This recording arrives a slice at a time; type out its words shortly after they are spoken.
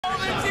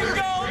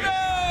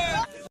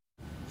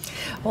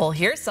Well,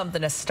 here's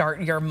something to start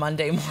your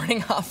Monday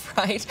morning off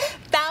right.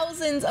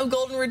 Thousands of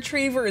golden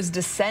retrievers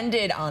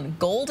descended on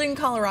Golden,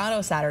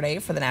 Colorado Saturday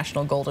for the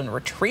National Golden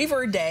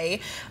Retriever Day.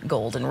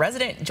 Golden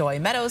resident Joy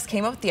Meadows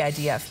came up with the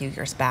idea a few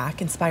years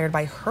back, inspired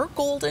by her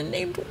golden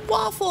named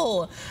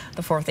Waffle.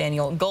 The 4th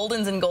annual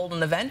Goldens and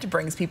Golden event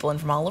brings people in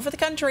from all over the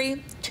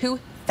country.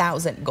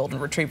 2,000 golden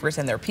retrievers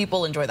and their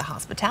people enjoy the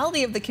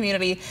hospitality of the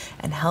community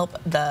and help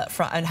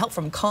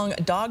from Kong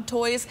Dog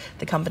Toys.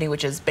 The company,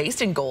 which is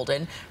based in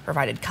Golden,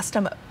 provided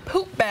custom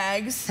poop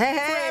bags for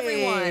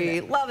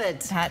everyone. Love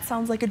it. That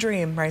sounds like a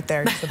dream right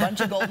there. Just a bunch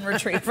of golden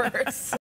retrievers.